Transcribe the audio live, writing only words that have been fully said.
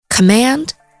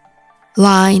Command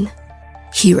Line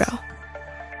Hero.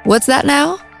 What's that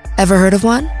now? Ever heard of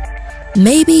one?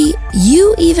 Maybe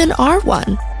you even are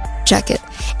one. Check it.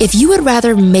 If you would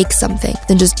rather make something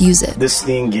than just use it. This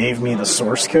thing gave me the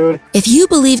source code. If you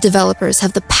believe developers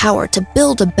have the power to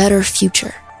build a better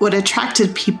future. What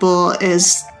attracted people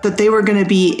is that they were going to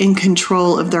be in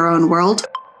control of their own world.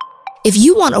 If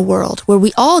you want a world where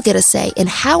we all get a say in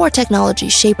how our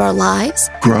technologies shape our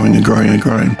lives. Growing and growing and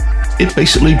growing. It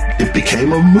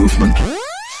became a movement.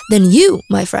 Then you,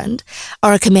 my friend,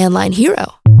 are a Command Line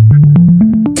hero.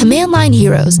 Command Line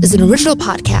Heroes is an original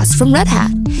podcast from Red Hat.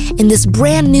 In this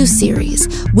brand new series,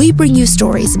 we bring you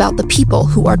stories about the people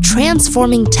who are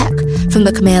transforming tech from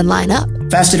the command line up.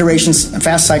 Fast iterations,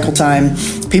 fast cycle time,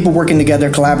 people working together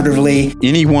collaboratively.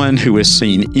 Anyone who has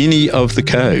seen any of the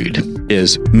code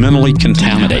is mentally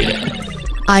contaminated.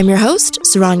 I'm your host,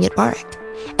 Saranyat Barak.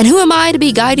 And who am I to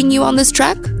be guiding you on this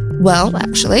trek? Well,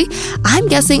 actually, I'm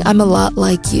guessing I'm a lot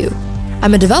like you.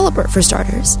 I'm a developer, for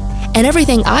starters, and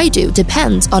everything I do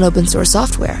depends on open source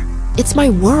software. It's my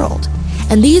world.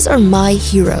 And these are my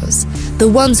heroes, the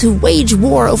ones who wage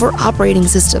war over operating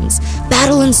systems,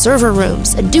 battle in server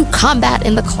rooms, and do combat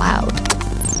in the cloud.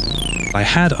 I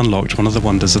had unlocked one of the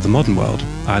wonders of the modern world.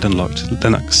 I had unlocked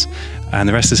Linux, and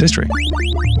the rest is history.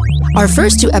 Our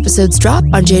first 2 episodes drop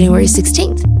on January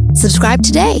 16th. Subscribe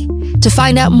today. To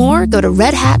find out more, go to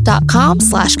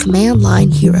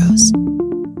redhat.com/commandlineheroes.